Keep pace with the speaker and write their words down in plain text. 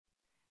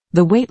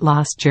The weight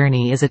loss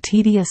journey is a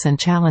tedious and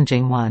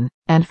challenging one,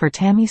 and for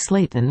Tammy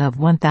Slaton of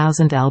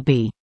 1000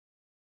 lb.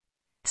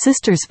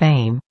 Sisters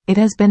fame, it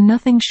has been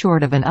nothing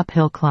short of an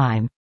uphill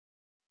climb.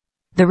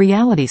 The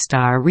reality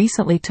star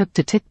recently took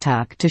to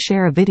TikTok to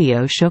share a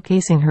video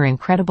showcasing her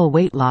incredible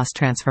weight loss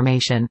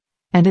transformation,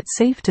 and it's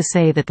safe to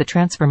say that the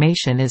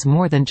transformation is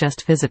more than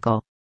just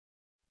physical.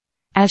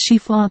 As she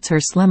flaunts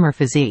her slimmer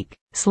physique,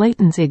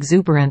 Slaton's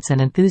exuberance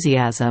and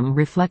enthusiasm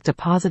reflect a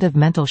positive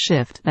mental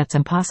shift that's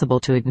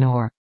impossible to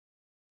ignore.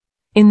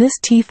 In this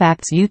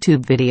T-Facts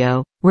YouTube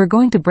video, we're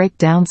going to break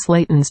down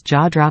Slaton's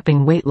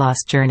jaw-dropping weight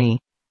loss journey,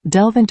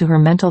 delve into her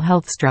mental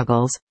health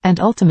struggles, and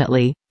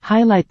ultimately,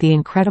 highlight the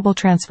incredible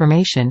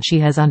transformation she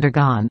has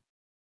undergone.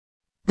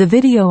 The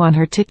video on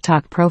her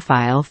TikTok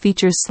profile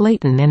features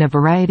Slaton in a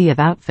variety of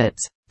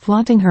outfits,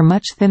 flaunting her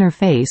much thinner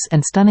face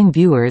and stunning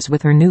viewers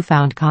with her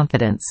newfound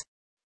confidence.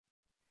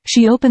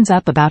 She opens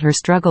up about her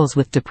struggles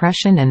with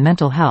depression and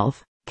mental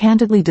health,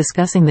 candidly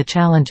discussing the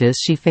challenges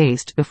she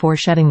faced before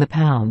shedding the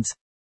pounds.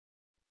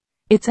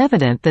 It's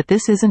evident that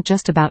this isn't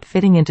just about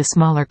fitting into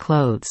smaller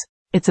clothes,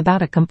 it's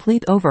about a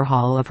complete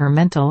overhaul of her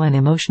mental and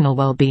emotional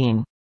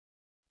well-being.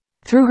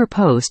 Through her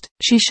post,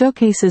 she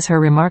showcases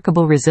her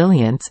remarkable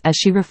resilience as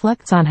she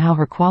reflects on how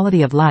her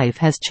quality of life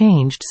has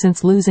changed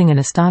since losing an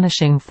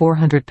astonishing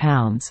 400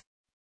 pounds.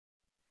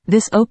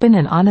 This open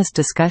and honest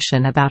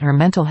discussion about her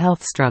mental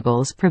health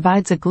struggles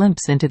provides a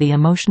glimpse into the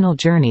emotional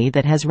journey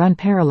that has run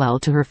parallel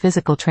to her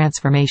physical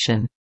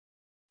transformation.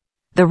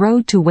 The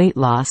road to weight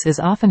loss is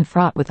often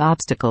fraught with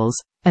obstacles,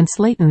 and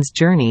Slaton's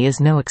journey is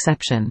no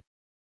exception.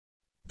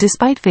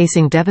 Despite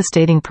facing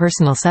devastating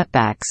personal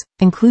setbacks,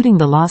 including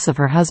the loss of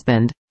her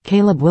husband,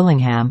 Caleb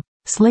Willingham,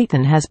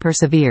 Slaton has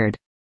persevered.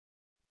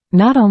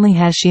 Not only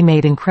has she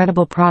made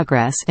incredible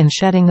progress in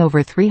shedding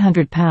over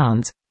 300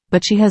 pounds,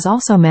 but she has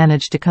also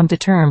managed to come to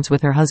terms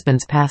with her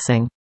husband's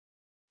passing.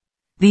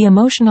 The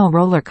emotional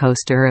roller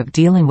coaster of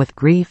dealing with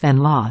grief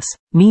and loss,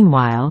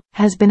 meanwhile,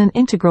 has been an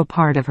integral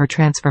part of her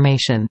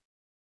transformation.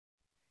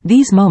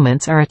 These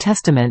moments are a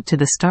testament to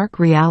the stark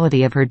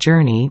reality of her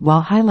journey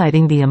while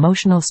highlighting the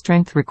emotional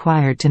strength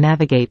required to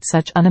navigate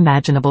such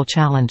unimaginable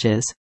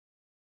challenges.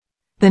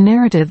 The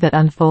narrative that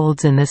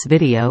unfolds in this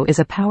video is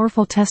a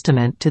powerful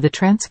testament to the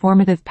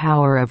transformative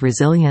power of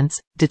resilience,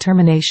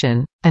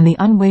 determination, and the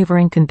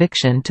unwavering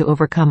conviction to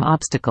overcome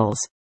obstacles.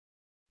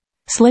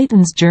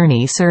 Slaton's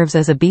journey serves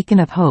as a beacon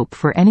of hope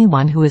for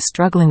anyone who is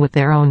struggling with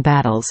their own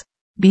battles,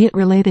 be it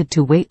related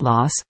to weight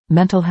loss,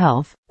 mental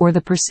health, or the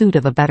pursuit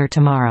of a better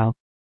tomorrow.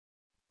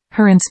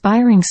 Her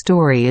inspiring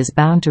story is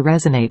bound to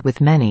resonate with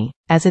many,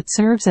 as it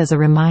serves as a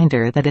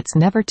reminder that it's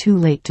never too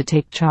late to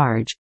take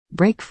charge,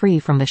 break free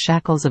from the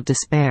shackles of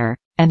despair,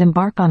 and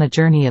embark on a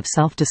journey of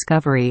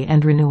self-discovery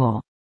and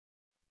renewal.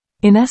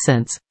 In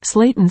essence,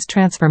 Slaton's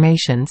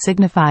transformation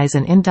signifies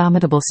an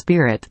indomitable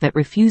spirit that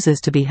refuses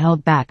to be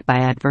held back by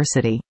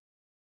adversity.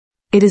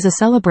 It is a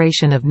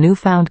celebration of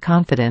newfound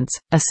confidence,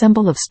 a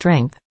symbol of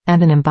strength,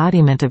 and an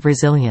embodiment of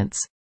resilience.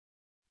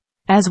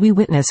 As we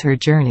witness her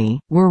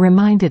journey, we're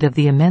reminded of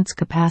the immense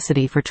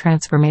capacity for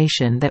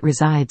transformation that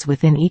resides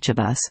within each of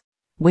us,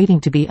 waiting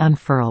to be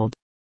unfurled.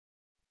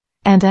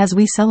 And as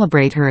we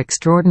celebrate her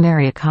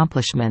extraordinary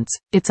accomplishments,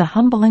 it's a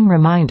humbling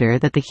reminder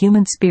that the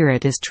human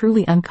spirit is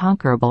truly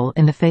unconquerable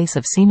in the face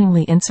of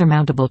seemingly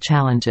insurmountable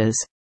challenges.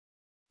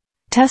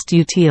 Test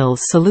Utils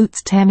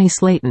salutes Tammy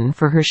Slaton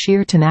for her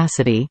sheer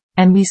tenacity,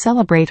 and we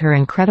celebrate her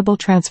incredible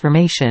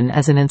transformation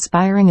as an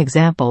inspiring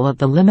example of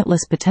the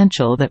limitless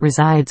potential that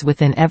resides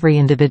within every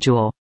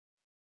individual.